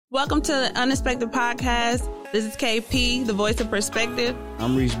Welcome to the Unexpected Podcast. This is KP, the voice of perspective.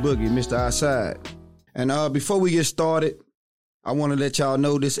 I'm Reese Boogie, Mr. Outside. And before we get started, I want to let y'all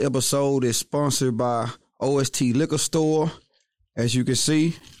know this episode is sponsored by OST Liquor Store. As you can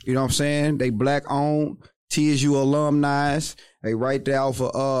see, you know what I'm saying? They black owned, TSU alumni. They right there off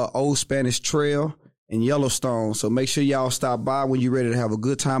of Old Spanish Trail in Yellowstone. So make sure y'all stop by when you're ready to have a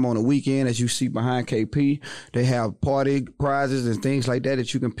good time on the weekend. As you see behind KP, they have party prizes and things like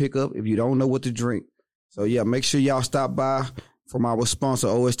that you can pick up if you don't know what to drink. So yeah, make sure y'all stop by from our sponsor,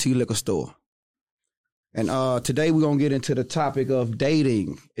 OST Liquor Store. And today we're going to get into the topic of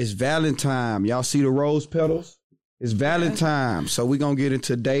dating. It's Valentine. Y'all see the rose petals? It's Valentine. So we're going to get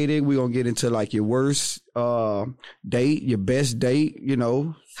into dating. We're going to get into like your worst date, your best date, you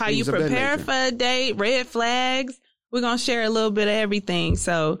know. How you prepare for a date, red flags. We're going to share a little bit of everything.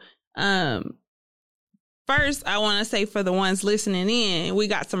 So first, I want to say for the ones listening in, we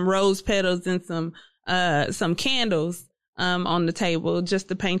got some rose petals and some candles on the table just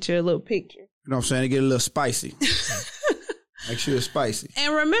to paint you a little picture. You know what I'm saying? To get a little spicy. Make sure it's spicy.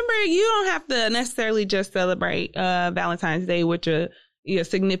 And remember, you don't have to necessarily just celebrate Valentine's Day with your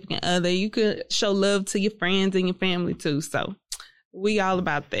significant other. You could show love to your friends and your family too. So we all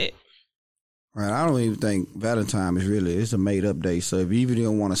about that. Right. I don't even think Valentine it's a made up day. So if you even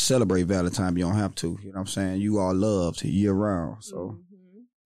don't want to celebrate Valentine, you don't have to. You know what I'm saying? You are loved year round. So,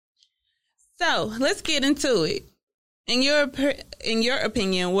 So let's get into it. In your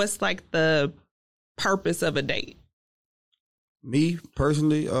opinion, what's like the purpose of a date? Me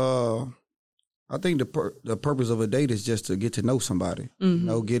personally, I think the purpose of a date is just to get to know somebody. You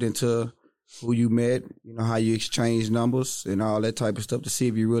know, get into who you met, you know, how you exchange numbers and all that type of stuff to see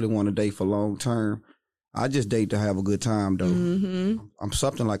if you really want to date for long term. I just date to have a good time, though. I'm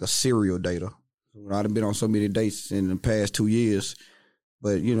something like a serial dater. I've been on so many dates in the past 2 years.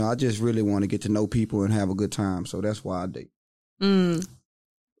 But, you know, I just really want to get to know people and have a good time. So that's why I date.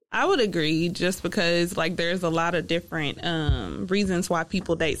 I would agree, just because, like, there's a lot of different reasons why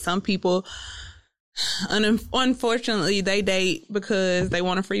people date. Some people, unfortunately, they date because they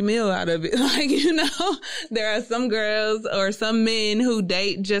want a free meal out of it. Like, you know, there are some girls or some men who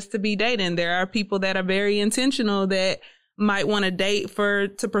date just to be dating. There are people that are very intentional that might want to date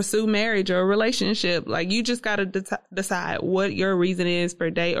to pursue marriage or a relationship. Like, you just got to decide what your reason is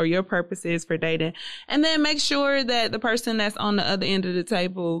for date or your purpose is for dating. And then make sure that the person that's on the other end of the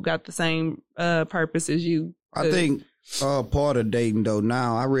table got the same purpose as you. I think part of dating, though,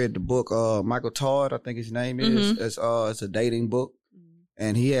 now I read the book, Michael Todd, I think his name is. It's a dating book.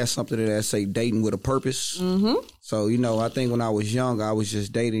 And he has something that say dating with a purpose. So, you know, I think when I was young, I was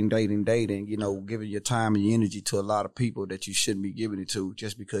just dating, you know, giving your time and your energy to a lot of people that you shouldn't be giving it to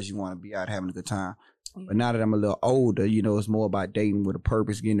just because you want to be out having a good time. But now that I'm a little older, you know, it's more about dating with a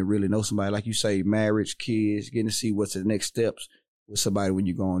purpose, getting to really know somebody. Like you say, marriage, kids, getting to see what's the next steps with somebody when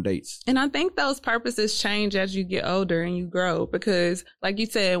you go on dates. And I think those purposes change as you get older and you grow because, like you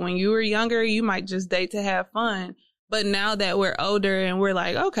said, when you were younger, you might just date to have fun. But now that we're older and we're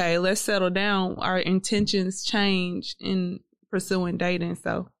like, okay, let's settle down, our intentions change in pursuing dating.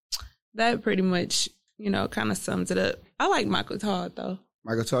 So that pretty much, you know, kind of sums it up. I like Michael Todd, though.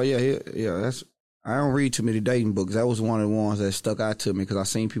 Michael Todd, yeah. I don't read too many dating books. That was one of the ones that stuck out to me because I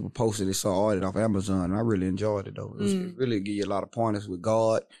seen people posted it, saw it off Amazon, and I really enjoyed it, though. It really give you a lot of pointers with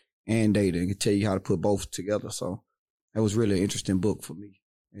God and dating. It can tell you how to put both together. So that was really an interesting book for me.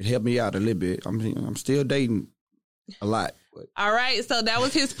 It helped me out a little bit. I'm still dating a lot. But. All right, so that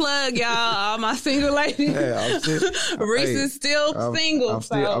was his plug, y'all. All my single ladies. Yeah, Reese is still single.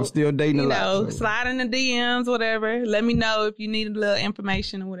 I'm still dating a lot. You know, slide in the DMs, whatever. Let me know if you need a little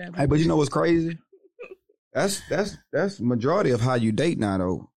information or whatever. Hey, but you know what's crazy? That's majority of how you date now,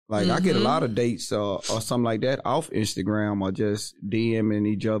 though. Like, I get a lot of dates or something like that off Instagram or just DMing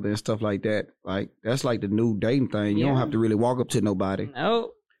each other and stuff like that. Like, that's like the new dating thing. You don't have to really walk up to nobody.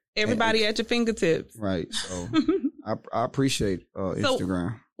 No. Everybody at your fingertips. Right. So I appreciate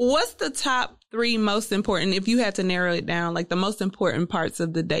Instagram. So what's the top 3 most important, if you had to narrow it down, like the most important parts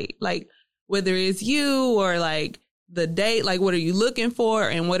of the date? Like whether it's you or like the date, like what are you looking for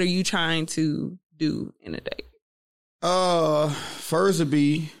and what are you trying to do in a date? First would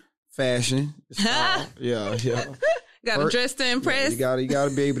be fashion. Yeah. Got to dress to impress. Yeah, you got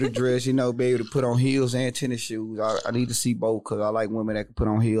to be able to dress, you know, be able to put on heels and tennis shoes. I need to see both because I like women that can put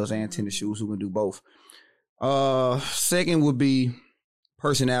on heels and tennis shoes who can do both. Second would be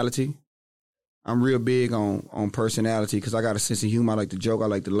personality. I'm real big on personality because I got a sense of humor. I like to joke. I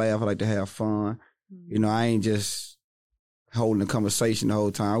like to laugh. I like to have fun. You know, I ain't just holding a conversation the whole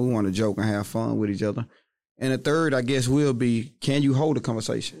time. We want to joke and have fun with each other. And the third, I guess, will be, can you hold a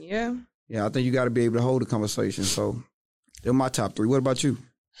conversation? Yeah. Yeah, I think you got to be able to hold a conversation. So they're my top 3. What about you?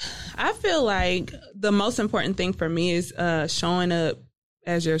 I feel like the most important thing for me is showing up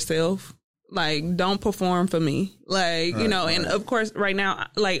as yourself. Like, don't perform for me. Like, right, you know, and of course, right now,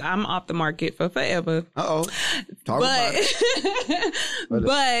 like, I'm off the market for forever. Uh-oh. Talk about it. But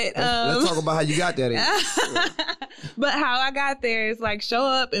let's talk about how you got that. But how I got there is, like, show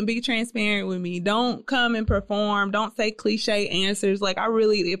up and be transparent with me. Don't come and perform. Don't say cliche answers. Like,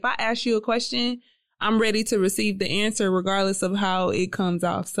 if I ask you a question, I'm ready to receive the answer regardless of how it comes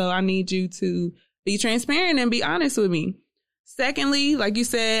off. So I need you to be transparent and be honest with me. Secondly, like you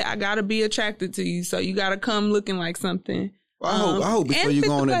said, I got to be attracted to you. So you got to come looking like something. Well, I hope before you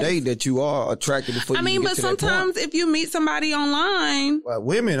go on a date that you are attracted before you get to that point. But sometimes if you meet somebody online. Well,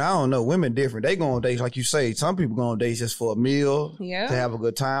 women, I don't know. Women different. They go on dates, like you say. Some people go on dates just for a meal, to have a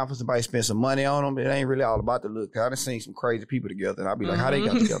good time, for somebody to spend some money on them. It ain't really all about the look. I done seen some crazy people together, and I'll be like, how they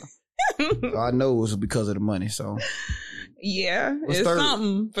got together? So I know it was because of the money. So yeah, it's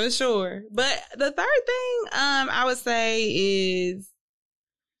something for sure. But the third thing I would say is,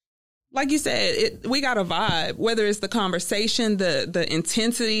 like you said, we got a vibe, whether it's the conversation, the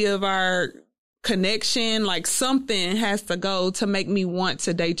intensity of our connection, like something has to go to make me want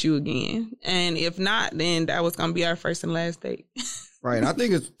to date you again. And if not, then that was going to be our first and last date. Right. And I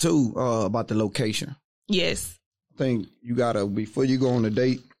think it's too about the location. Yes. I think you got to, before you go on a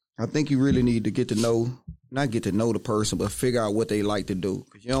date, I think you really need to not get to know the person, but figure out what they like to do.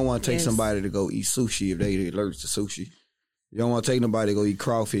 Because you don't want to take somebody to go eat sushi if they allergic to sushi. You don't want to take nobody to go eat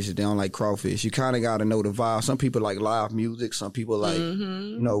crawfish if they don't like crawfish. You kind of got to know the vibe. Some people like live music. Some people like,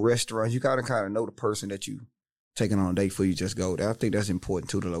 restaurants. You got to kind of know the person that you taking on a date before you just go there. I think that's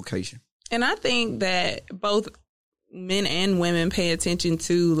important to the location. And I think that both men and women pay attention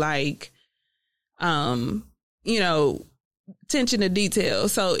to, like, attention to detail.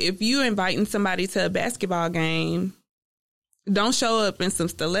 So if you're inviting somebody to a basketball game, don't show up in some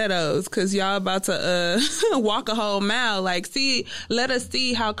stilettos because y'all about to walk a whole mile. Like, let us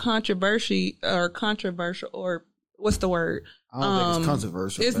see how controversial, or what's the word? I don't think it's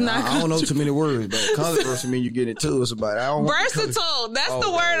controversial. It's not. I don't know too many words, but controversial means you get into us about it. Versatile. That's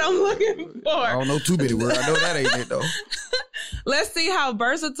the word I'm looking for. I don't know too many words. I know that ain't it though. Let's see how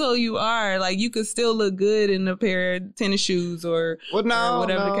versatile you are. Like, you could still look good in a pair of tennis shoes or whatever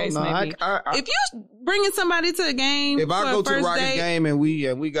the case may be. If you're bringing somebody to a game, if I go to the Rockets game and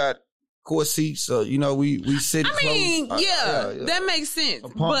we got court seats, we sit. I mean, that makes sense.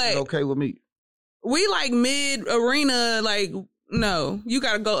 But okay with me. We like mid arena, like, no, you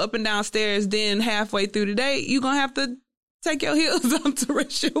got to go up and down stairs. Then halfway through the day, you're going to have to take your heels off to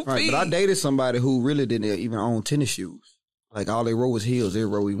rest your feet. Right, but I dated somebody who really didn't even own tennis shoes. Like, all they wore was heels.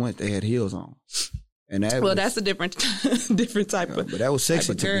 Everywhere we went, they had heels on. And that's a different type of. But that was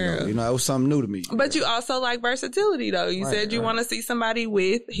sexy to me, though. That was something new to me. But you also like versatility, though. You said you want to see somebody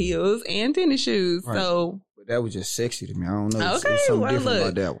with heels and tennis shoes. Right. So. But that was just sexy to me. I don't know. Okay, it's something different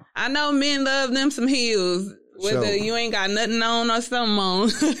about that one. I know men love them some heels, whether you ain't got nothing on or something on.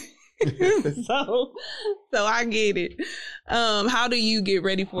 So I get it. How do you get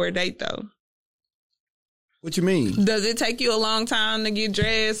ready for a date, though? What you mean? Does it take you a long time to get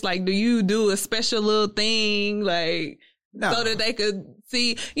dressed? Like, do you do a special little thing, like, so that they could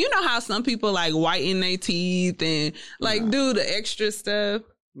see? You know how some people, like, whiten their teeth and, like, do the extra stuff?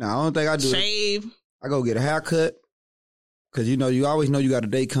 No, I don't think I do. Shave? I go get a haircut. Because, you always know you got a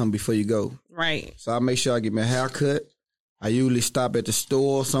date coming before you go. Right. So I make sure I get me a haircut. I usually stop at the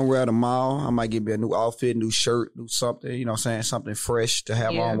store somewhere at the mall. I might get me a new outfit, new shirt, new something, you know what I'm saying? Something fresh to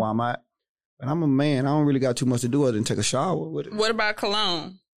have on while I'm out. And I'm a man. I don't really got too much to do other than take a shower with it. What about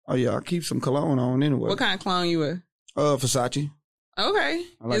cologne? Oh, yeah. I keep some cologne on anyway. What kind of cologne you wear? Versace. Okay.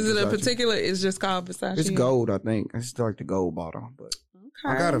 Like is it Versace. A particular, it's just called Versace? It's gold, I think. It's like the gold bottle. But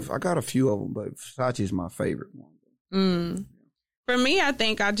okay. I got a few of them, but Versace is my favorite one. For me, I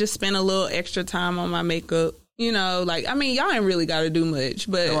think I just spend a little extra time on my makeup. Y'all ain't really got to do much.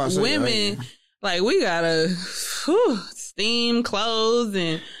 But women, like, we got to steam clothes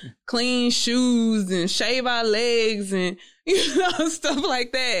and clean shoes and shave our legs and, stuff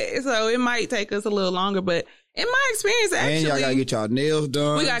like that. So it might take us a little longer, but in my experience, actually. And y'all got to get y'all nails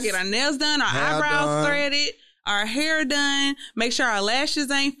done. We got to get our nails done, our eyebrows threaded, our hair done, make sure our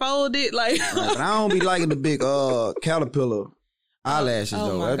lashes ain't folded. Like, right, but I don't be liking the big caterpillar eyelashes,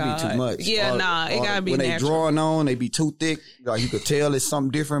 though. That'd be too much. Yeah, it gotta be natural. When they drawing on, they be too thick. Like, you could tell it's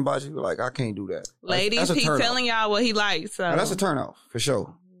something different about you. Like, I can't do that. Ladies, he's telling y'all what he likes. So. Now, that's a turn off, for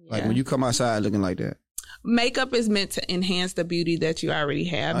sure. Like, when you come outside looking like that. makeup is meant to enhance the beauty that you already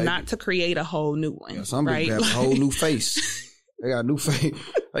have, not to create a whole new one. Yeah, some people have a whole new face. They got a new face.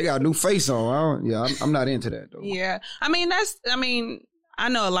 They got a new face on. I'm not into that though. Yeah. I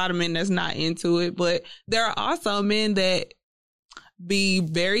know a lot of men that's not into it, but there are also men that be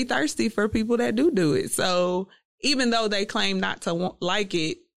very thirsty for people that do it. So even though they claim not to like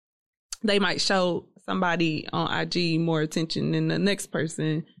it, they might show somebody on IG more attention than the next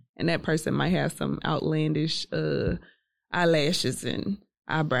person, and that person might have some outlandish eyelashes and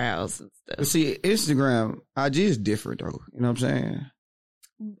eyebrows and stuff. But see, Instagram, IG is different though. You know what I'm saying?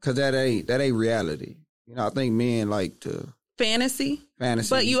 Because that ain't reality. You know, I think men like to fantasy.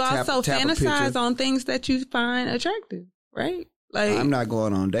 But you also fantasize on things that you find attractive, right? Like, I'm not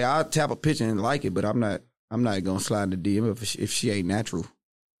going on there. I'll tap a picture and like it, but I'm not gonna slide in the DM if she ain't natural.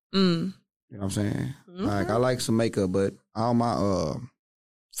 You know what I'm saying? Mm-hmm. Like, I like some makeup, but all my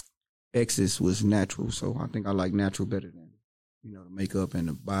exes was natural, so I think I like natural better than, you know, the makeup and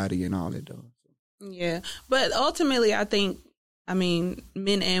the body and all that though. Yeah, but ultimately, I think, men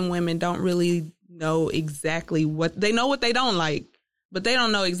and women don't really know exactly what they know what they don't like, but they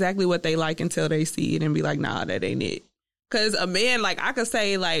don't know exactly what they like until they see it and be like, nah, that ain't it. Because a man, like, I could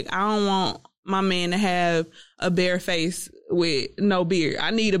say, like, I don't want my man to have a bare face with no beard.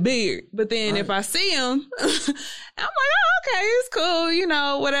 I need a beard. But then if I see him, I'm like, oh, okay, it's cool, you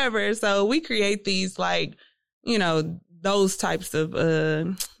know, whatever. So we create these, like, you know, those types of,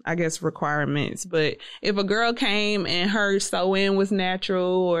 I guess, requirements. But if a girl came and her sew-in was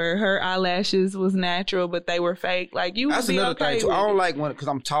natural or her eyelashes was natural, but they were fake, like, you would be okay. That's another thing, too. I don't like when, because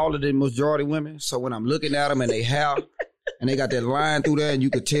I'm taller than majority women. So when I'm looking at them and they have... and they got that line through there, and you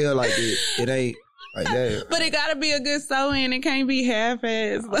could tell, like, it ain't like that. But it got to be a good sew-in. It can't be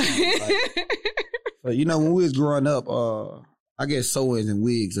half-assed. But, you know, when we was growing up, I guess sew-ins and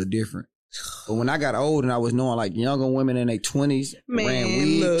wigs are different. But when I got old and I was knowing, like, younger women in their 20s ran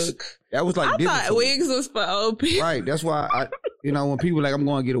wigs, look, that was, like, different. I thought wigs was for old people. Right. That's why, when people like, I'm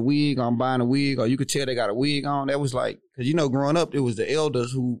going to get a wig, or I'm buying a wig, or you could tell they got a wig on, that was like, because, you know, growing up, it was the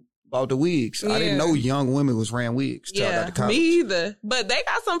elders who bought the wigs. Yeah. I didn't know young women was wearing wigs till I got to college. Me either. But they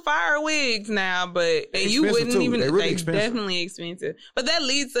got some fire wigs now, and you wouldn't too. Even, they definitely expensive. But that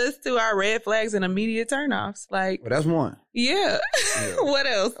leads us to our red flags and immediate turnoffs. Like, well, that's one. Yeah. What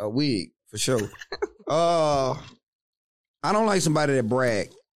else? A wig, for sure. I don't like somebody that brag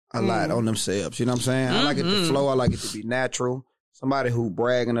a lot on themselves. You know what I'm saying? I like it to flow. I like it to be natural. Somebody who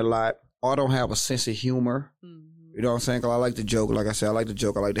bragging a lot or don't have a sense of humor. You know what I'm saying? 'Cause I like to joke. Like I said, I like to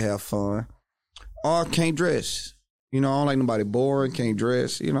joke. I like to have fun. Or can't dress. You know, I don't like nobody boring, can't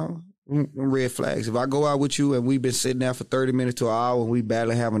dress, you know. Red flags. If I go out with you and we've been sitting there for 30 minutes to an hour and we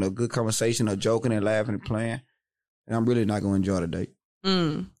barely having a good conversation or joking and laughing and playing, and I'm really not going to enjoy the date.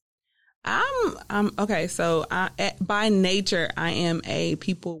 I'm okay. So by nature, I am a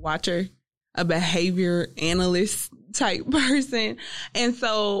people watcher, a behavior analyst type person. And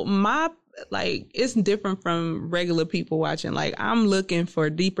so it's different from regular people watching. Like, I'm looking for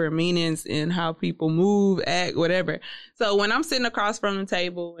deeper meanings in how people move, act, whatever. So when I'm sitting across from the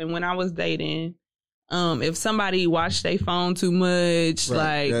table and when I was dating, if somebody watched their phone too much,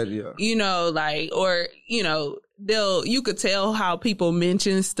 you could tell how people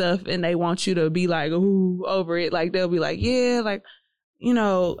mention stuff and they want you to be like, ooh, over it. Like, they'll be like, yeah, like, you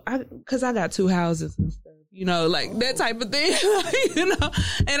know, cause I got 2 houses and stuff. You know, like that type of thing, you know,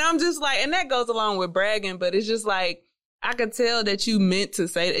 and I'm just like, and that goes along with bragging, but it's just like, I could tell that you meant to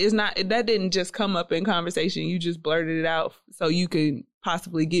say it. It's not, that didn't just come up in conversation. You just blurted it out so you could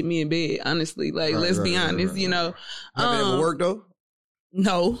possibly get me in bed, honestly. Like, let's be honest, you know. Have it ever worked though?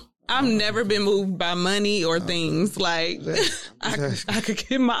 No. I've never been moved by money or things. Like, I could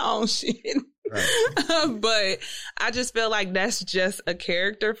get my own shit. Right. But I just feel like that's just a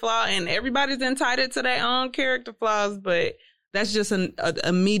character flaw, and everybody's entitled to their own character flaws, but that's just an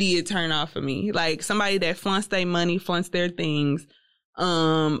immediate turn off for me. Like, somebody that flaunts their money, flaunts their things.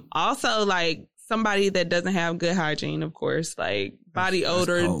 Also, like, somebody that doesn't have good hygiene, of course, like body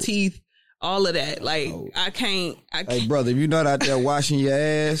odor, teeth, all of that. Like, I can't. Hey, brother, if you're not out there washing your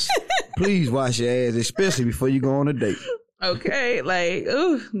ass, please wash your ass, especially before you go on a date. Okay, like,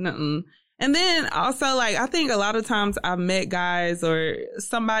 ooh, nothing. And then also, like, I think a lot of times I've met guys or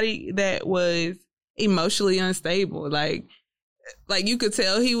somebody that was emotionally unstable. Like you could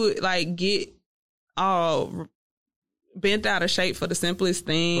tell he would, like, get all bent out of shape for the simplest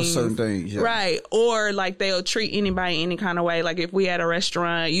things. For certain things, yeah. Right. Or, like, they'll treat anybody any kind of way. Like, if we at a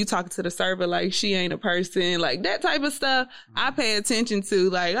restaurant, you talk to the server like she ain't a person. Like, that type of stuff, I pay attention to.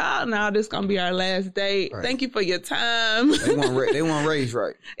 Like, oh, no, this gonna be our last date. Right. Thank you for your time. They want raised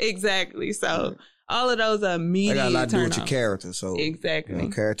right. Exactly. So, All of those are immediate. They got a lot to do with your turn-offs. character. So Exactly. you know,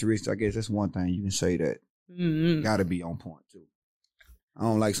 characteristics. I guess that's one thing you can say that got to be on point too. I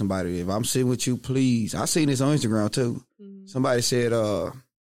don't like somebody. If I'm sitting with you, please. I seen this on Instagram too. Somebody said,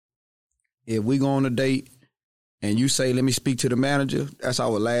 if we go on a date and you say, let me speak to the manager, that's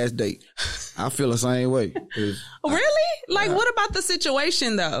our last date. I feel the same way. Really? What about the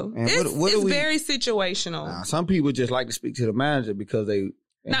situation though? It's very situational. Some people just like to speak to the manager because they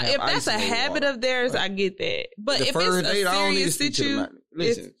now, if that's a habit of theirs, I get that. But if it's a date, I don't need to speak to the manager.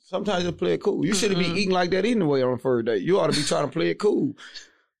 Listen, sometimes you play it cool. You shouldn't be eating like that anyway on a first date. You ought to be trying to play it cool.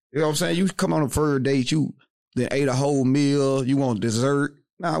 You know what I'm saying? You come on a first date, you then ate a whole meal, you want dessert.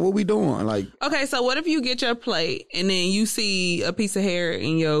 Nah, what we doing? Okay, so what if you get your plate and then you see a piece of hair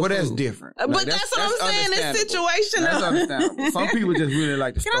in your food? That's different. But that's what I'm saying. It's situational. That's understandable. Some people just really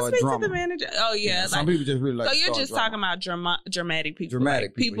like to start drama. Can I speak to the manager? Oh, yeah. Some people just really like to start So you're just talking about dramatic people.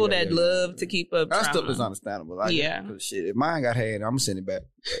 Dramatic people that love to keep up drama. That stuff is understandable. Because shit, if mine got hair, I'm going to send it back.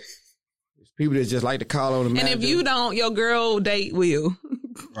 People that just like to call on the manager. And if you don't, your girl date will.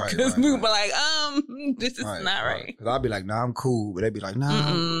 Because people be like, this is not right. Because I'll be like, nah, I'm cool. But they be like,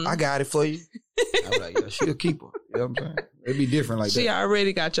 nah, I got it for you. I'll be like, yeah, she a keeper. You know what I'm saying? It'd be different like that. She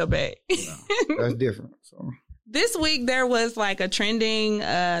already got your back. That's different. So this week there was a trending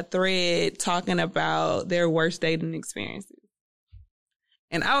thread talking about their worst dating experiences.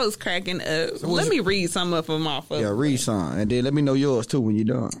 And I was cracking up. So let me read some of them off of. Yeah, read some. And then let me know yours too when you're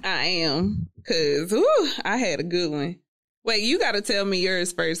done. I am. Because I had a good one. Wait, you got to tell me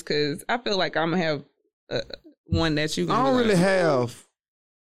yours first because I feel like I'm going to have one that you I don't really have.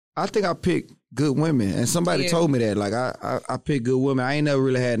 I think I picked good women. And somebody told me that. I picked good women. I ain't never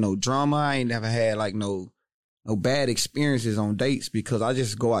really had no drama. I ain't never had no bad experiences on dates because I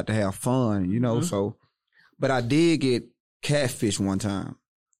just go out to have fun, you know. So, but I did get catfish one time.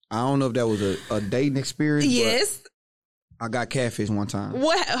 I don't know if that was a dating experience. Yes. But I got catfish one time.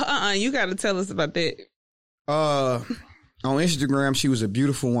 What? You got to tell us about that. On Instagram, she was a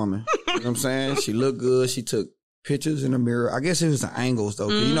beautiful woman. You know what I'm saying? She looked good. She took pictures in the mirror. I guess it was the angles, though.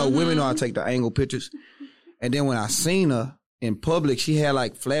 'Cause, you know, women know how to take the angle pictures. And then when I seen her in public, she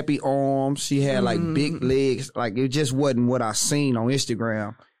had, flappy arms. She had, big legs. It just wasn't what I seen on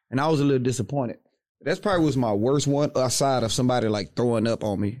Instagram. And I was a little disappointed. That's probably was my worst one, aside of somebody, throwing up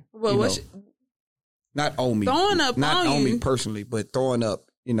on me. Well, not on me. Throwing up not on me personally, but throwing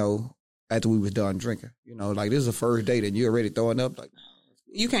up, after we was done drinking. This is the first date and you already throwing up.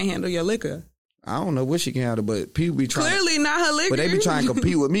 You can't handle your liquor. I don't know what she can handle, but people be trying. Clearly not her liquor. But they be trying to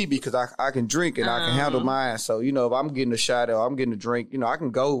compete with me because I can drink and I can handle mine. So, if I'm getting a shot or I'm getting a drink, I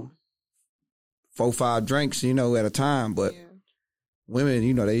can go 4, 5 drinks, at a time. But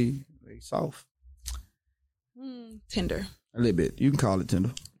women, they soft. Tender. A little bit. You can call it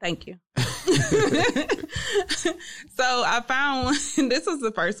tender. Thank you. So I found one. This was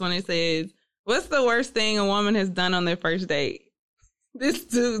the first one. It says, what's the worst thing a woman has done on their first date? This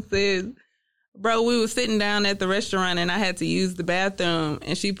dude says, bro, we were sitting down at the restaurant and I had to use the bathroom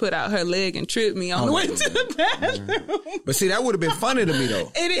and she put out her leg and tripped me on the way to the bathroom. But see, that would have been funny to me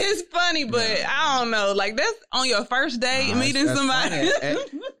though. It is funny, but I don't know. That's on your first date, meeting somebody.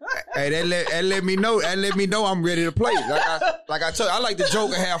 Hey, that let me know. That let me know I'm ready to play. Like I told you, I like to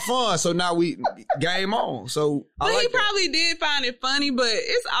joke and have fun. So now we game on. So he probably did find it funny, but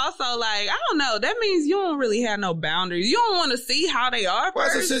it's also I don't know. That means you don't really have no boundaries. You don't want to see how they are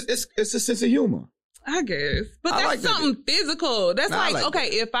first. Well, it's a sense of humor. I guess. But that's something physical. That's okay,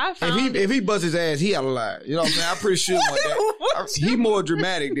 if I found if he busts his ass, he out of line. You know what I'm saying? I'm pretty sure he more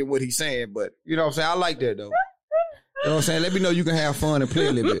dramatic than what he's saying, but you know what I'm saying? I like that though. You know what I'm saying? Let me know you can have fun and play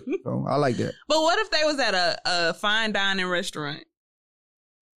a little bit. So I like that. But what if they was at a fine dining restaurant?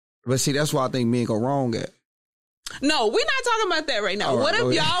 But see, that's why I think men go wrong at. No, we're not talking about that right now. What if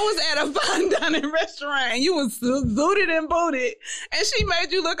y'all was at a fine dining restaurant and you was zooted and booted and she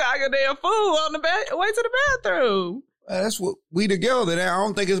made you look like a damn fool on the way to the bathroom? That's what we together. I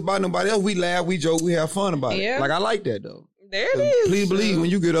don't think it's about nobody else. We laugh, we joke, we have fun about it. I like that though. There it is. Please believe when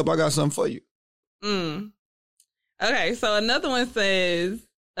you get up, I got something for you. Okay, so another one says,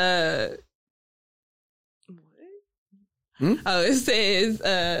 it says,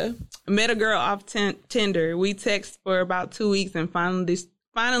 met a girl off Tinder. We text for about 2 weeks and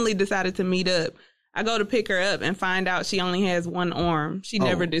finally decided to meet up. I go to pick her up and find out she only has one arm. She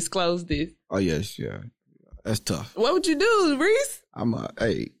never disclosed this. Oh, yes, yeah. That's tough. What would you do, Reese? I'm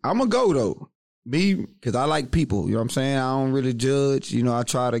a go, though. Me, because I like people. You know what I'm saying? I don't really judge. I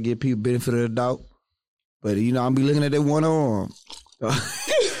try to give people benefit of the doubt. But, I'll be looking at that one arm.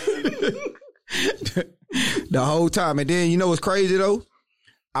 The whole time. And then, what's crazy, though?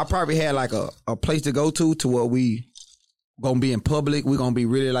 I probably had like a place to go to where we gonna be in public. We gonna be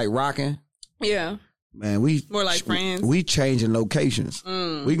really like rocking. Yeah. Man, we more like friends. We changing locations.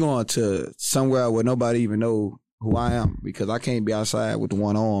 We going to somewhere where nobody even know who I am because I can't be outside with the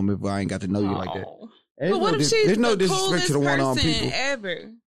one arm if I ain't got to know you like that. But what if she's no the disrespect to the one arm people ever?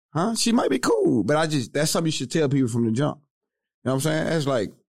 Huh? She might be cool, but that's something you should tell people from the jump. You know what I'm saying? That's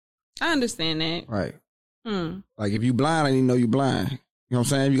like I understand that. Right. Like if you blind, I need to know you blind. You know what I'm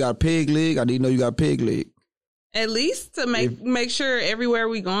saying? If you got a pig leg, I need to know you got a pig leg. At least to make sure everywhere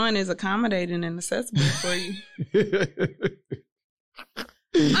we going is accommodating and accessible for you.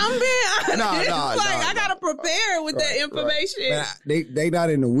 I'm being honest. I gotta prepare with that information. Right. They not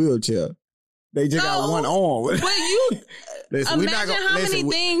in the wheelchair. They just got one arm. But you imagine how many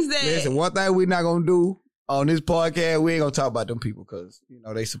things that. Listen, one thing we're not gonna do on this podcast, we ain't gonna talk about them people because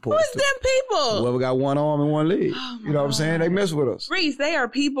they support us. Who's them people? Whoever got one arm and one leg. You know what I'm saying? They mess with us. Reese, they are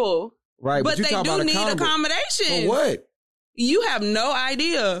people. Right, but they do need accommodation. For what? You have no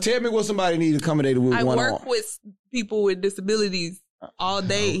idea. Tell me what somebody needs accommodated with one arm. I work with people with disabilities all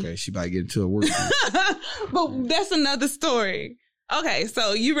day. Okay, she about to get into her work. But that's another story. Okay,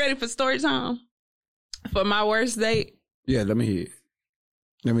 so you ready for story time? For my worst date? Yeah, let me hear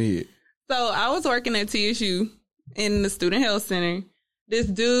it. So I was working at TSU in the Student Health Center. This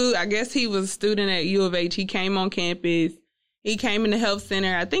dude, I guess he was a student at U of H. He came on campus. He came in the health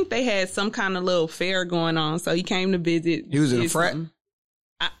center. I think they had some kind of little fair going on, so he came to visit. He was in a frat?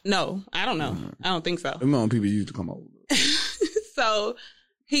 No, I don't know. I don't think so. Them people used to come over. So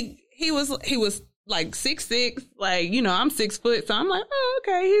he was like 6'6", like I'm 6 foot, so I'm like, oh,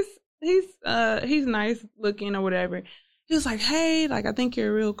 okay, he's nice looking or whatever. He was like, hey, like I think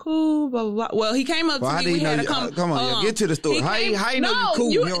you're real cool, blah blah blah. Well, he came up to me. We had to come on, get to the story. How you know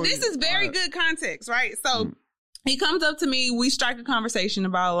you cool? This is very good context, right? So. He comes up to me. We strike a conversation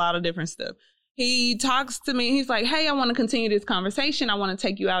about a lot of different stuff. He talks to me. He's like, hey, I want to continue this conversation. I want to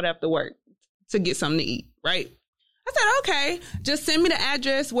take you out after work to get something to eat, right? I said, okay, just send me the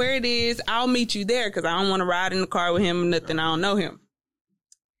address where it is. I'll meet you there because I don't want to ride in the car with him or nothing. I don't know him.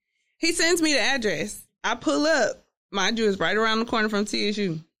 He sends me the address. I pull up. Mind you, it's right around the corner from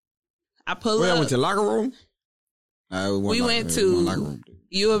TSU. I pull up. I went to the locker room? We went to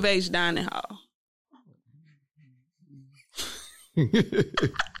U of H dining hall.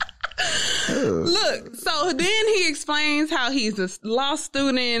 Look, so then he explains how he's a law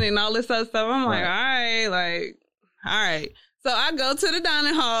student and all this other stuff. I'm like, all right. So I go to the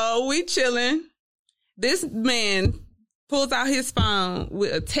dining hall. We chilling. This man pulls out his phone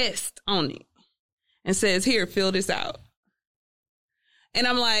with a test on it and says, here, fill this out. And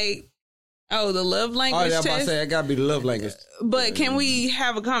I'm like, oh, the love language test? I was about to say, I got to be the love language. But can we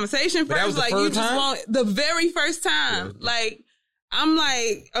have a conversation first? That was the first time? The very first time. Yeah. Like, I'm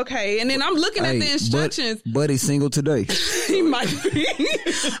like, okay. And then I'm looking at the instructions. Buddy single today. He might be.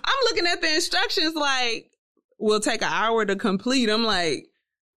 I'm looking at the instructions like, we'll take an hour to complete. I'm like,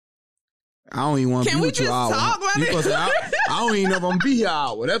 I don't even want to be with you. Can we just talk about it? I don't even know if I'm going to be here an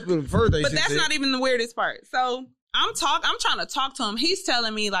hour. That's the first thing. But that's not even the weirdest part. So I'm trying to talk to him. He's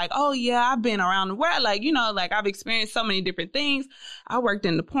telling me like, oh yeah, I've been around the world. Like, like I've experienced so many different things. I worked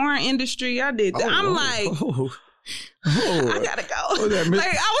in the porn industry. I did. I'm like, I gotta go.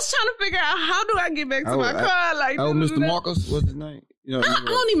 Like I was trying to figure out how do I get back to my car. Like, Mr. Marcus, what's his name? I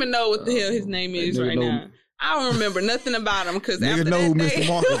don't even know what the hell his name is right now. I don't remember nothing about him because after know who that Mr.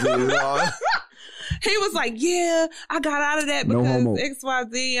 Marcus is. He was like, yeah, I got out of that because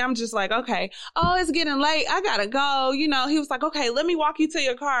XYZ. I'm just like, okay. Oh, it's getting late. I gotta go. He was like, okay, let me walk you to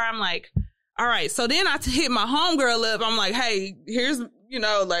your car. I'm like, all right. So then I hit my homegirl up. I'm like, hey, here's,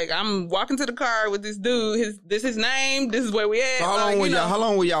 like I'm walking to the car with this dude. This his name. This is where we at. So how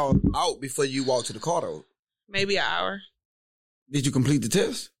long were y'all out before you walked to the car though? Maybe an hour. Did you complete the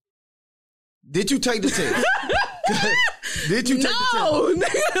test? Did you take the test? Did you take the test? No.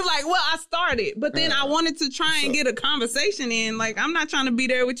 I started, but then I wanted to try and get a conversation in. Like, I'm not trying to be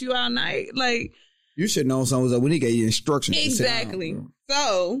there with you all night. Like, you should know something was up when he gave you instructions. Exactly.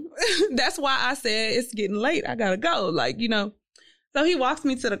 So that's why I said it's getting late. I gotta go. Like, So he walks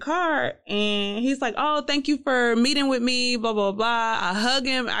me to the car and he's like, oh, thank you for meeting with me, blah, blah, blah. I hug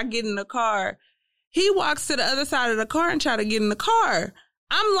him. I get in the car. He walks to the other side of the car and try to get in the car.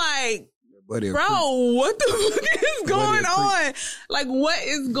 I'm like, bro, what the fuck is going on? Like, what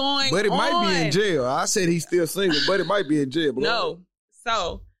is going on? But it might be in jail. I said he's still single, but it might be in jail. No.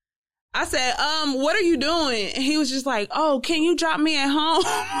 So I said, what are you doing? And he was just like, oh, can you drop me at home?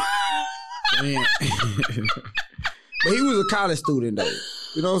 Man. But he was a college student, though.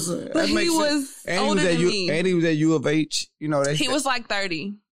 You know what I'm saying? But he was older than me. And he was at U of H. You know, he was like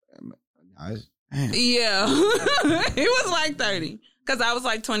 30. Damn. Yeah. He was like 30. Because I was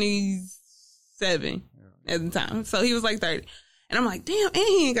like 27 at the time. So he was like 30. And I'm like, damn, and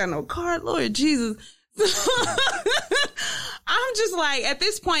he ain't got no car. Lord Jesus. I'm just like, at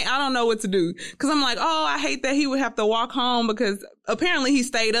this point, I don't know what to do. Because I'm like, oh, I hate that he would have to walk home because apparently he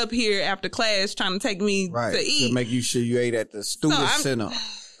stayed up here after class trying to take me to eat. To make you sure you ate at the student center.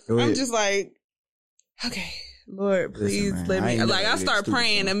 I'm just like, okay, Lord, please let me. Like, I start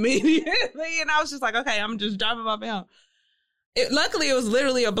praying immediately. And I was just like, okay, I'm just driving my home. Luckily, it was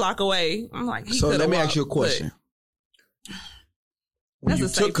literally a block away. I'm like, so let me ask you a question.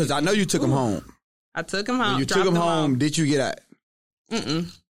 Because I know you took him home. I took him home. When you took him home, did you get out? Right.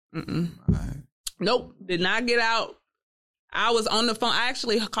 Nope. Did not get out. I was on the phone. I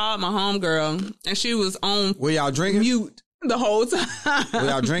actually called my homegirl, and she was on. Were y'all drinking? Mute the whole time. Were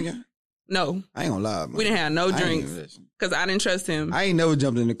y'all drinking? No. I ain't gonna lie, man. We didn't have no drinks because I didn't trust him. I ain't never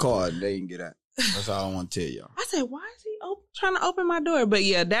jumped in the car and they didn't get out. That's all I want to tell y'all. I said, why is he trying to open my door? But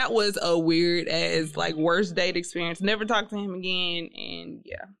yeah, that was a weird ass, like, worst date experience. Never talked to him again. And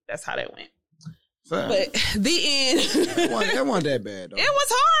yeah, that's how that went. But the end. It wasn't that bad, though. It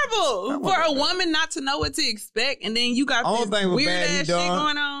was horrible for a woman not to know what to expect. And then you got this weird ass shit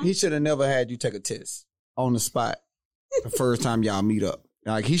going on. He should have never had you take a test on the spot the first time y'all meet up.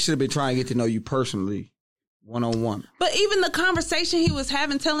 Like, he should have been trying to get to know you personally, one-on-one. But even the conversation he was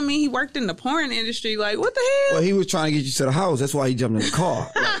having, telling me he worked in the porn industry, like, what the hell? Well, he was trying to get you to the house. That's why he jumped in the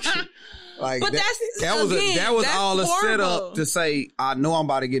car. But that was all a setup to say, I know I'm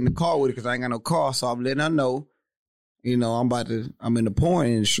about to get in the car with it because I ain't got no car, so I'm letting her know, you know, I'm in the porn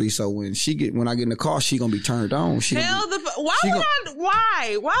industry, so when I get in the car, she gonna be turned on. Why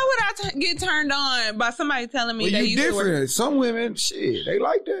would I get turned on by somebody telling me that you different? Some women, shit, they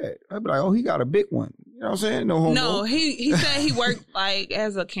like that. I'd be like, oh, he got a big one. You know what I'm saying? No homo. No, he said he worked like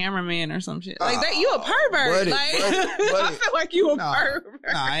as a cameraman or some shit. Like that, you a pervert. Buddy. I feel like you a pervert.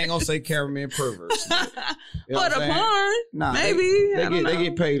 Nah, I ain't gonna say cameraman pervert. You know for the porn, maybe they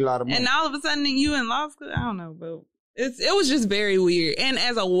get paid a lot of money. And all of a sudden, you in law school. I don't know, but it was just very weird. And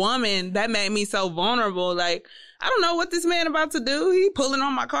as a woman, that made me so vulnerable. Like, I don't know what this man about to do. He pulling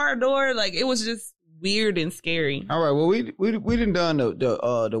on my car door. Like, it was just weird and scary. All right, well, we done done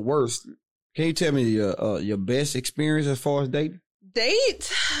the worst. Can you tell me your best experience as far as dating? Date?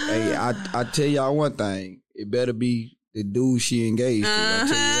 Hey, I tell y'all one thing. It better be the dude she engaged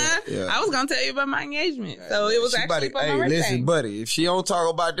to. Yeah. I was gonna tell you about my engagement, so it was actually for my birthday. Listen, buddy, if she don't talk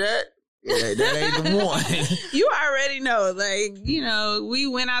about that, that ain't the one. You already know, like, you know, we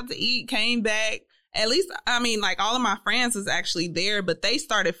went out to eat, came back. At least, I mean, like, all of my friends was actually there, but they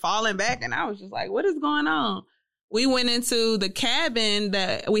started falling back, and I was just like, what is going on? We went into the cabin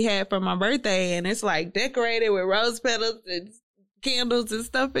that we had for my birthday, and it's like decorated with rose petals and candles and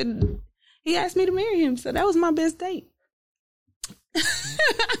stuff. And he asked me to marry him, so that was my best date.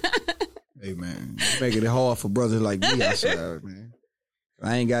 Hey man, you're making it hard for brothers like me outside, man.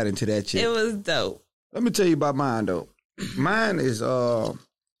 I ain't got into that yet. It was dope. Let me tell you about mine though. Mine is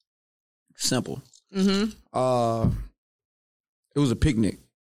simple. Mm-hmm. It was a picnic.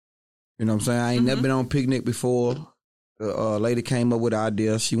 You know what I'm saying? I ain't never been on a picnic before. The lady came up with the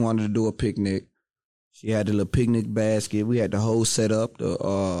idea. She wanted to do a picnic. She had the little picnic basket. We had the whole setup,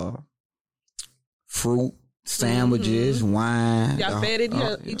 the fruit, sandwiches, wine. Y'all fed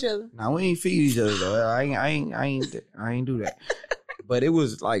each other? No, we ain't feed each other though. I ain't do that. But it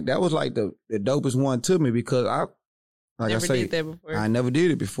was like, that was like the dopest one to me because I did that before. I never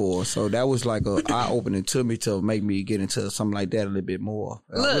did it before. So that was like an eye-opening to me to make me get into something like that a little bit more.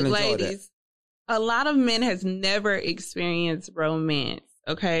 Look, ladies, a lot of men has never experienced romance,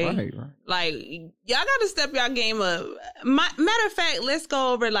 okay? Right. Like, y'all got to step y'all game up. Matter of fact, let's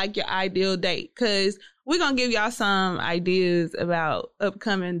go over like your ideal date because we're going to give y'all some ideas about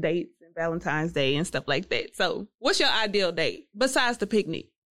upcoming dates and Valentine's Day and stuff like that. So what's your ideal date besides the picnic?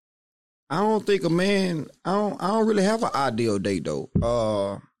 I don't think a man. I don't really have an ideal date though.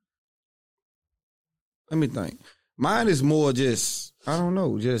 Let me think. Mine is more just, I don't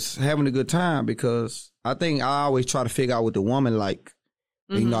know, just having a good time because I think I always try to figure out what the woman like.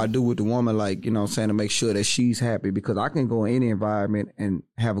 Mm-hmm. You know, I do with the woman like, you know what I'm saying, to make sure that she's happy because I can go in any environment and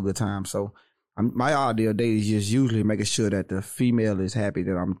have a good time. So my ideal date is just usually making sure that the female is happy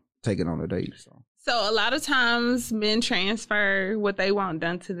that I'm taking on a date. So a lot of times men transfer what they want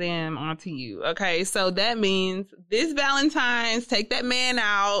done to them onto you. Okay. So that means this Valentine's, take that man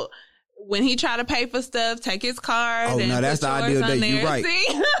out. when he try to pay for stuff, take his card. Oh, no, that's the ideal date. You're right.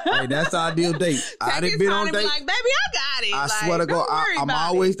 Hey, that's the ideal date. I didn't been on date. Like, baby, I got it. I swear to God, I'm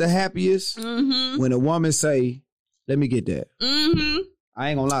always the happiest when a woman say, "Let me get that." Mm-hmm. I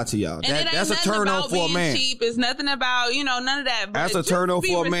ain't gonna lie to y'all. That's a turn on for a man. Cheap. It's nothing about, none of that. That's a turn on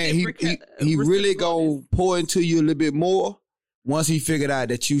for a man. He really gonna pour into you a little bit more once he figured out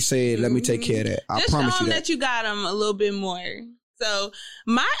that you said, "Let me take care of that." I promise you that you got him a little bit more. So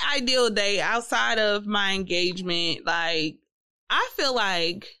my ideal date outside of my engagement, like, I feel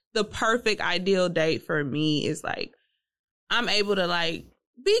like the perfect ideal date for me is like, I'm able to like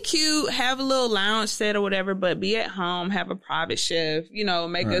be cute, have a little lounge set or whatever, but be at home, have a private chef,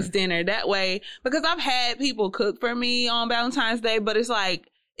 make us dinner that way. Because I've had people cook for me on Valentine's Day, but it's like,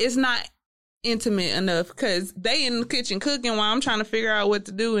 it's not intimate enough because they in the kitchen cooking while I'm trying to figure out what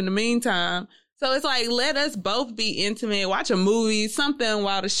to do in the meantime. So it's like, let us both be intimate, watch a movie, something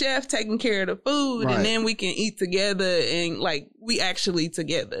while the chef taking care of the food, and then we can eat together and like we actually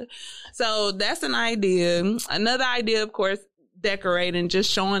together. So that's an idea. Another idea, of course, decorating,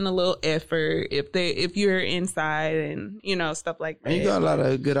 just showing a little effort if you're inside and stuff like that. And you got a lot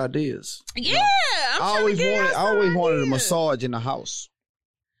of good ideas. Yeah, I always wanted a massage in the house.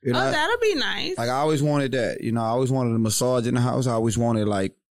 That'll be nice. Like I always wanted that. I always wanted a massage in the house. I always wanted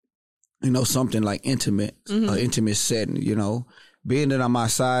like something like intimate, intimate setting. Being that I'm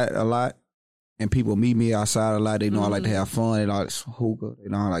outside a lot and people meet me outside a lot, they know I like to have fun. They like hookah. They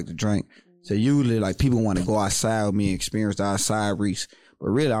know I like to drink. So usually, like, people want to go outside with me and experience the outside reach. But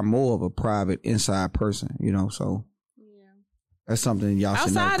really, I'm more of a private inside person, so that's something y'all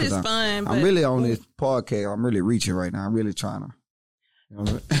should know. Outside is fun. I'm really on this podcast. I'm really reaching right now. I'm really trying to.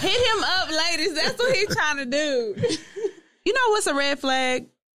 Hit him up, ladies. That's what he's trying to do. You know what's a red flag?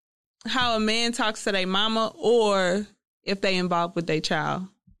 How a man talks to their mama or if they involved with their child.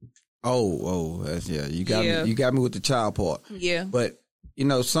 Oh, that's, You got me with the child part. Yeah. But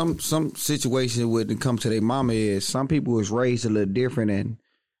some situations when it comes to their mama is some people is raised a little different, and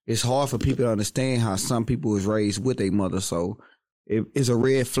it's hard for people to understand how some people is raised with their mother. So it's a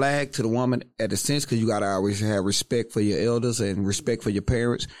red flag to the woman at a sense because you got to always have respect for your elders and respect for your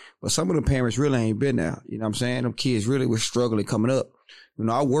parents. But some of the parents really ain't been there. You know what I'm saying? Them kids really were struggling coming up.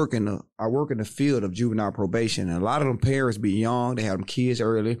 I work in the field of juvenile probation, and a lot of them parents be young. They have them kids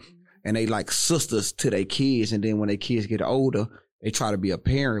early, and they like sisters to their kids. And then when their kids get older, they try to be a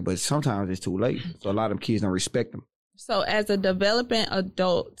parent, but sometimes it's too late. So a lot of them kids don't respect them. So as a developing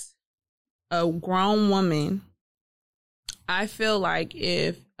adult, a grown woman, I feel like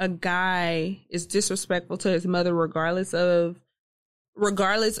if a guy is disrespectful to his mother, regardless of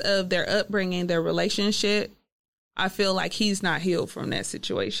their upbringing, their relationship, I feel like he's not healed from that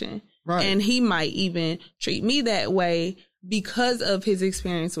situation. Right. And he might even treat me that way because of his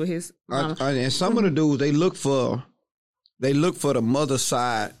experience with his mom. And some of the dudes, they look for the mother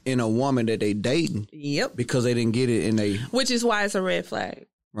side in a woman that they dating. Yep. Because they didn't get it in they... Which is why it's a red flag.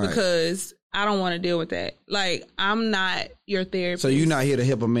 Right. Because I don't want to deal with that. Like, I'm not your therapist. So you're not here to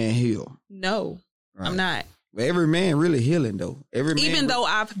help a man heal? No, right. I'm not. Every man really healing, though. Even though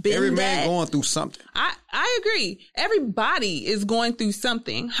I've been every man going through something. I agree. Everybody is going through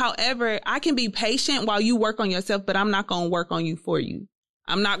something. However, I can be patient while you work on yourself, but I'm not going to work on you for you.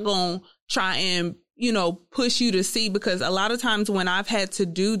 I'm not going to try and push you to see, because a lot of times when I've had to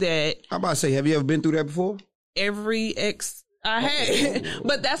do that. How about to say, have you ever been through that before? Every ex I had.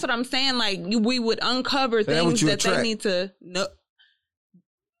 But that's what I'm saying. Like, we would uncover things that they need to know.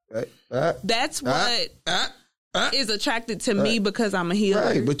 That's what is attracted to me because I'm a healer.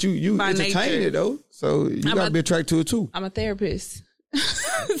 Right, but you entertain it, though. So you got to be attracted to it, too. I'm a therapist.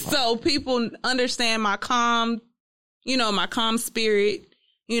 So people understand my calm spirit.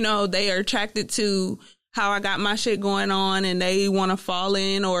 They are attracted to how I got my shit going on, and they want to fall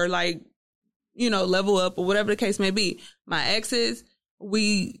in or level up or whatever the case may be. My exes,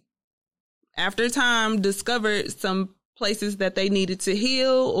 we, after time, discovered some places that they needed to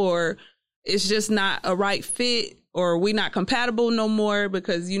heal, or it's just not a right fit, or we not compatible no more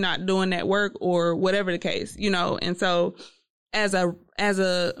because you're not doing that work or whatever the case, And so as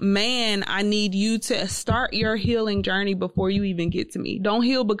a man, I need you to start your healing journey before you even get to me. Don't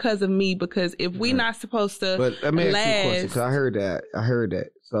heal because of me, because if we're not supposed to But let me ask you a question, because I heard that.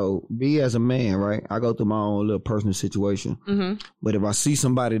 So me as a man, right, I go through my own little personal situation. Mm-hmm. But if I see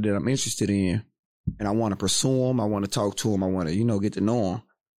somebody that I'm interested in and I want to pursue them, I want to talk to them, I want to, get to know them,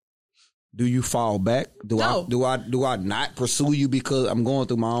 do you fall back? No. Do I not pursue you because I'm going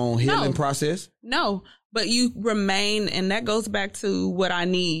through my own healing process? No. But you remain, and that goes back to what I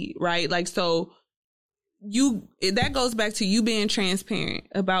need, right? Like, so that goes back to you being transparent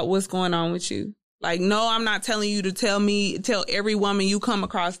about what's going on with you. Like, no, I'm not telling you to tell every woman you come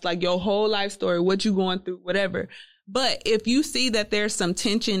across, like, your whole life story, what you going through, whatever. But if you see that there's some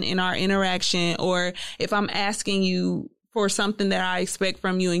tension in our interaction, or if I'm asking you for something that I expect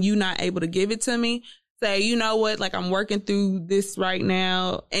from you and you're not able to give it to me, say, you know what, like, I'm working through this right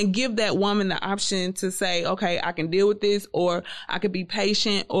now, and give that woman the option to say, okay, I can deal with this, or I could be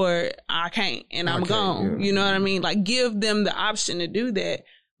patient, or I can't, and I'm gone. Yeah. You know what I mean? Like, give them the option to do that,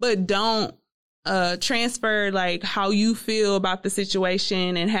 but don't transfer like how you feel about the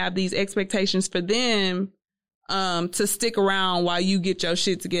situation and have these expectations for them to stick around while you get your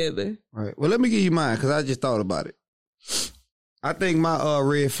shit together. Right. Well, let me give you mine, because I just thought about it. I think my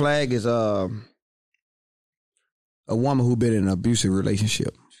red flag is a woman who been in an abusive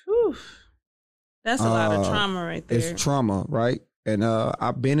relationship. Whew. That's a lot of trauma right there. It's trauma, right? And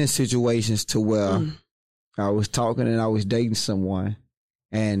I've been in situations to where I was talking and I was dating someone,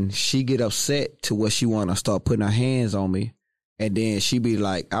 and she get upset to where she want to start putting her hands on me. And then she be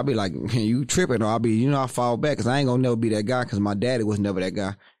like, I'll be like, you tripping? Or I'll be, I fall back, because I ain't gonna never be that guy, because my daddy was never that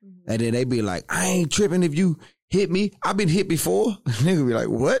guy. Mm-hmm. And then they be like, I ain't tripping if you hit me. I've been hit before. Nigga be like,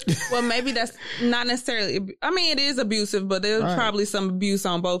 what? Well, maybe that's not necessarily, I mean, it is abusive, but there's probably some abuse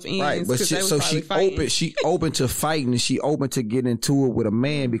on both ends. Right, but she open to fighting, and she open to getting into it with a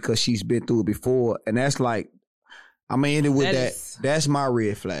man because she's been through it before. And that's like, I mean, that's my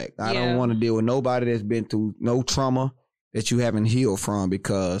red flag. I don't want to deal with nobody that's been through no trauma that you haven't healed from,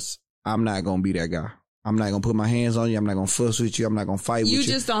 because I'm not going to be that guy. I'm not going to put my hands on you. I'm not going to fuss with you. I'm not going to fight with you. You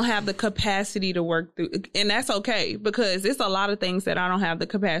just don't have the capacity to work through. And that's okay, because it's a lot of things that I don't have the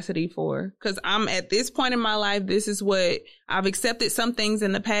capacity for. Because I'm at this point in my life, this is what I've accepted. Some things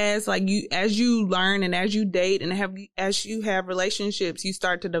in the past, like as you learn and as you date and as you have relationships, you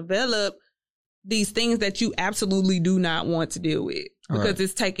start to develop these things that you absolutely do not want to deal with, because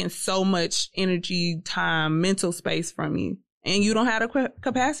it's taking so much energy, time, mental space from you, and you don't have the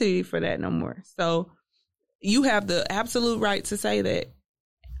capacity for that no more. So you have the absolute right to say that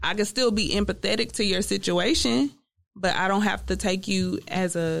I can still be empathetic to your situation, but I don't have to take you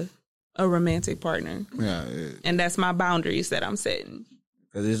as a romantic partner. Yeah, and that's my boundaries that I'm setting.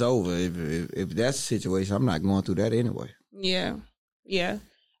 Because it's over. If that's the situation, I'm not going through that anyway. Yeah, yeah.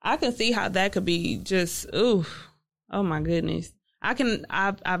 I can see how that could be just, oh my goodness.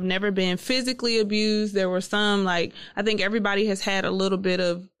 I've never been physically abused. There were some, like, I think everybody has had a little bit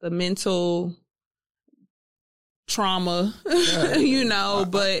of the mental trauma,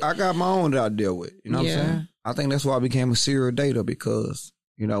 but I got my own that I deal with, you know what I'm saying? I think that's why I became a serial dater, because,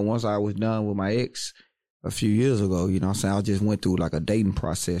 once I was done with my ex a few years ago, you know what I'm saying? I just went through like a dating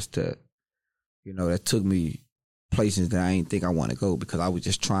process that took me places that I ain't think I want to go, because I was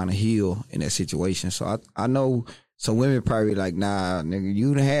just trying to heal in that situation. So I know some women probably like, nah, nigga,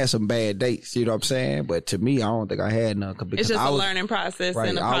 you done had some bad dates, you know what I'm saying? But to me, I don't think I had none. It's just a learning process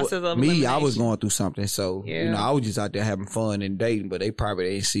and a process of elimination. I was going through something. So, I was just out there having fun and dating, but they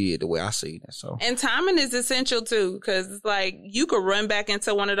probably didn't see it the way I see it. So, and timing is essential too, because it's like you could run back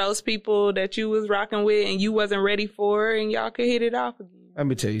into one of those people that you was rocking with and you wasn't ready for, and y'all could hit it off again. Let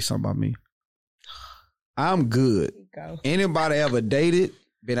me tell you something about me. I'm good. Anybody ever dated,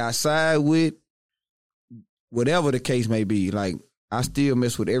 been outside with, whatever the case may be, like, I still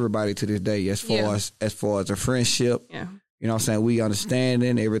mess with everybody to this day as far as a friendship. Yeah. You know what I'm saying? We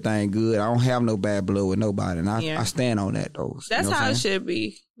understanding, everything good. I don't have no bad blood with nobody, and I stand on that, though. That's how it should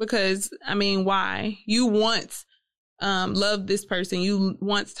be, because, I mean, why? You once loved this person. You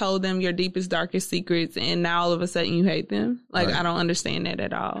once told them your deepest, darkest secrets, and now all of a sudden you hate them. Like, I don't understand that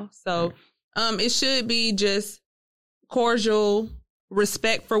at all. So, it should be just cordial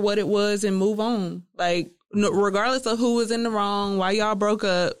respect for what it was and move on. Like, regardless of who was in the wrong, why y'all broke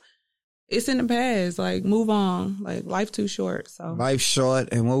up, it's in the past. Like, move on. Like, life too short. So life's short,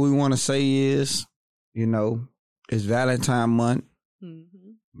 and what we want to say is, it's Valentine month.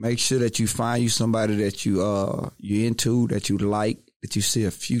 Mm-hmm. Make sure that you find you somebody that you into, that you like, that you see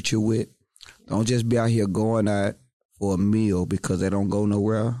a future with. Don't just be out here going out for a meal because they don't go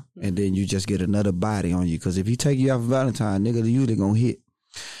nowhere, and then you just get another body on you. Because if you take you out for Valentine, nigga, you usually gonna hit.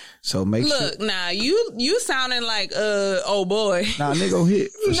 So make sure. Look, nah, you sounding like oh boy. Nah, nigga gonna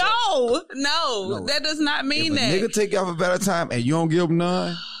hit. No, that does not mean that. Nigga take you out for Valentine and you don't give them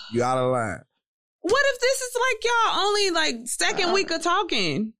none, you out of line. What if this is like y'all only like second week of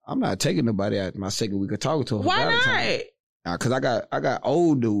talking? I'm not taking nobody out my second week of talking to them. Why not? Because I got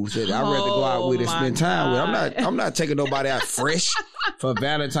old dudes that I'd rather go out with and spend time with. I'm not taking nobody out fresh for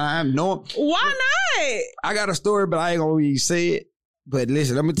Valentine. No. Why not? I got a story, but I ain't gonna even say it. But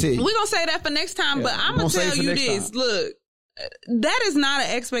listen, let me tell you. We're going to say that for next time, but I'm going to tell you this. Time. Look, that is not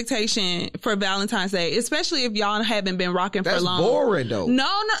an expectation for Valentine's Day, especially if y'all haven't been rocking for long. That's boring, though.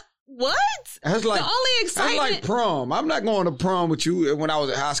 No. What? That's like, the only excitement. That's like prom. I'm not going to prom with you. When I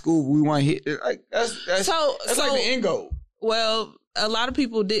was at high school, we want to hit. Like, that's like the end goal. Well, a lot of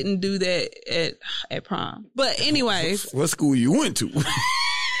people didn't do that at prom. But anyways. What school you went to?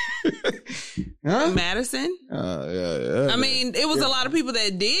 Huh? Madison. Yeah. I mean, it was a lot of people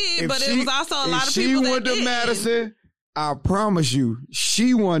that did, but it was also a lot of people that didn't. She went to Madison. I promise you,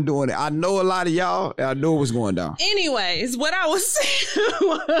 she wasn't doing it. I know a lot of y'all, and I know what's going down. Anyways, what I was saying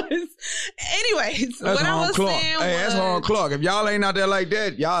was... That's Hard Clark. If y'all ain't out there like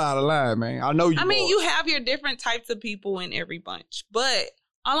that, y'all out of line, man. I know you. I mean, you have your different types of people in every bunch. But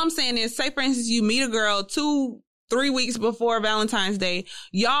all I'm saying is, say, for instance, you meet a girl 2-3 weeks before Valentine's Day,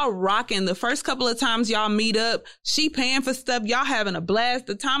 y'all rocking. The first couple of times y'all meet up, she paying for stuff, y'all having a blast,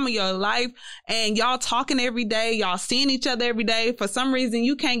 the time of your life, and y'all talking every day, y'all seeing each other every day. For some reason,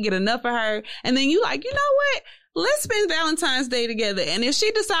 you can't get enough of her. And then you like, you know what? Let's spend Valentine's Day together. And if she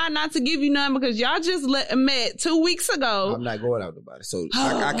decide not to give you none because y'all just met 2 weeks ago. I'm not going out about it. So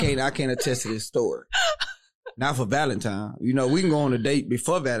I can't attest to this story. Not for Valentine. You know, we can go on a date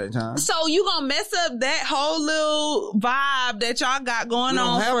before Valentine. So you gonna mess up that whole little vibe that y'all got going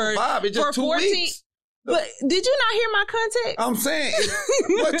on for, vibe. It's just 2 weeks. But did you not hear my context? I'm saying,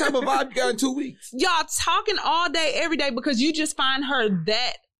 what type of vibe you got in 2 weeks? Y'all talking all day, every day because you just find her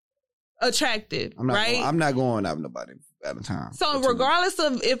that attractive, right? I'm not going out with nobody Valentine. So regardless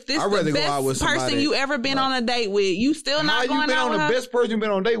of if this is the best person you ever been on a date with, you still not going out with her? How you been on the best person you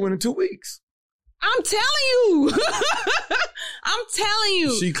been on a date with in 2 weeks? I'm telling you. I'm telling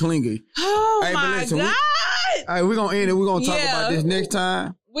you. She clingy. Oh, hey, my God. We're going to end it. We're going to talk about this next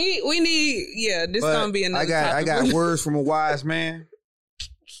time. We need, this going to be another topic. I got words from a wise man.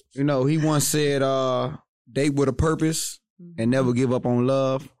 You know, he once said, date with a purpose and never give up on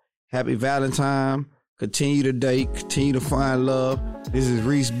love. Happy Valentine. Continue to date. Continue to find love. This is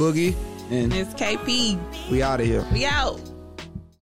Reese Boogie. And it's KP. We out of here. We out.